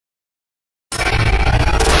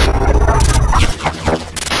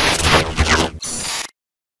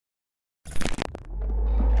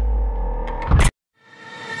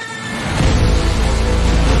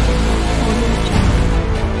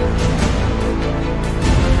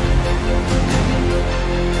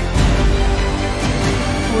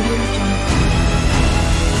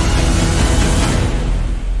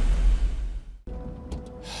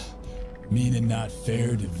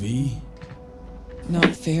V?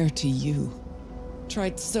 Not fair to you.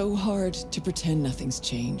 Tried so hard to pretend nothing's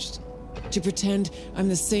changed. To pretend I'm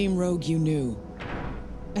the same rogue you knew.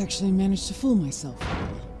 Actually managed to fool myself a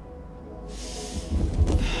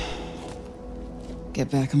little. Get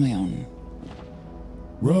back on my own.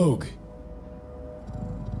 Rogue.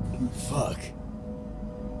 Fuck.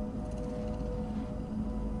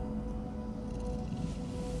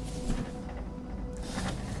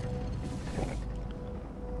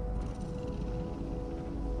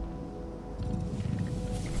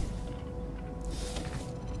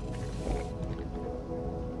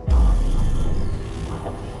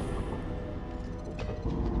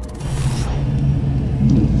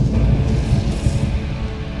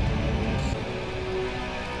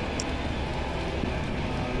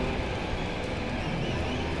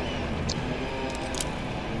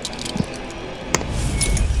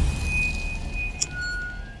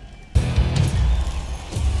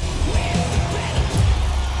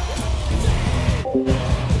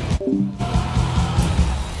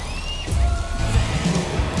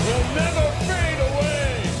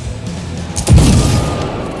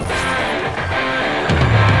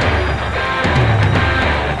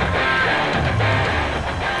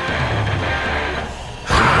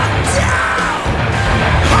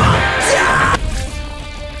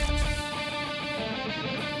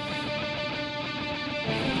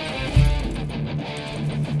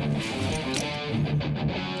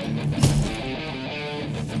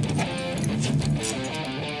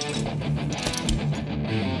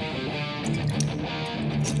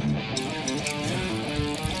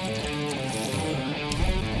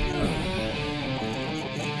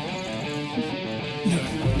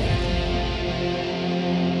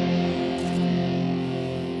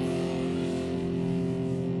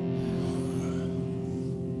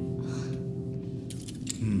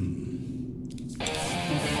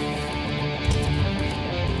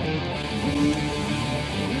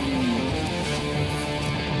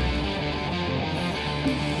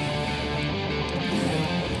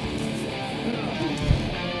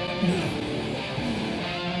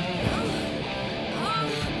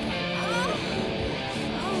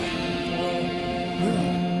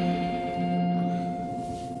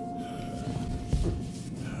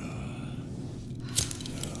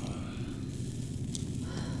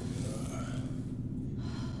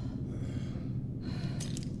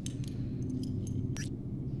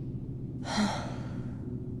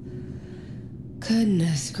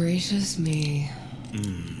 Goodness gracious me.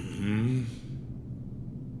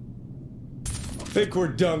 Think we're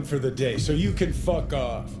done for the day, so you can fuck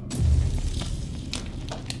off.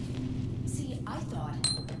 See, I thought...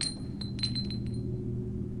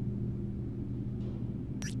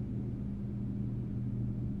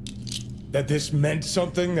 That this meant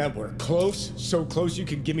something, that we're close? So close you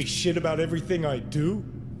can give me shit about everything I do?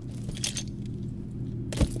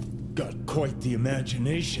 Got quite the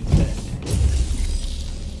imagination then.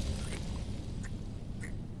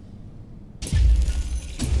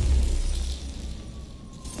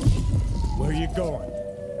 Where you going?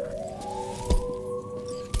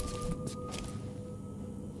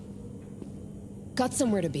 Got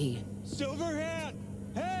somewhere to be. Silverhand!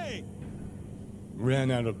 Hey! Ran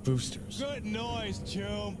out of boosters. Good noise,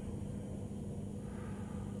 chum.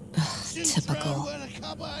 Typical.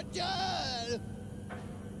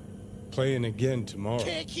 Playing again tomorrow.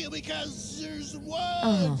 Can't kill because there's one.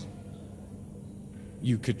 Oh,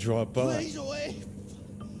 You could drop by. Blaze away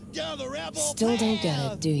down the rebel still don't get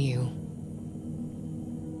path. it, do you?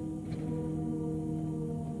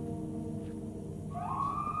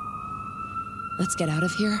 Let's get out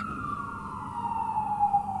of here.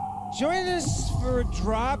 Join us for a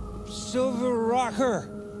drop, Silver Rocker.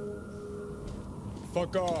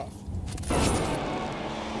 Fuck off.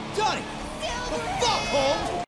 Johnny! The fuck, Holmes?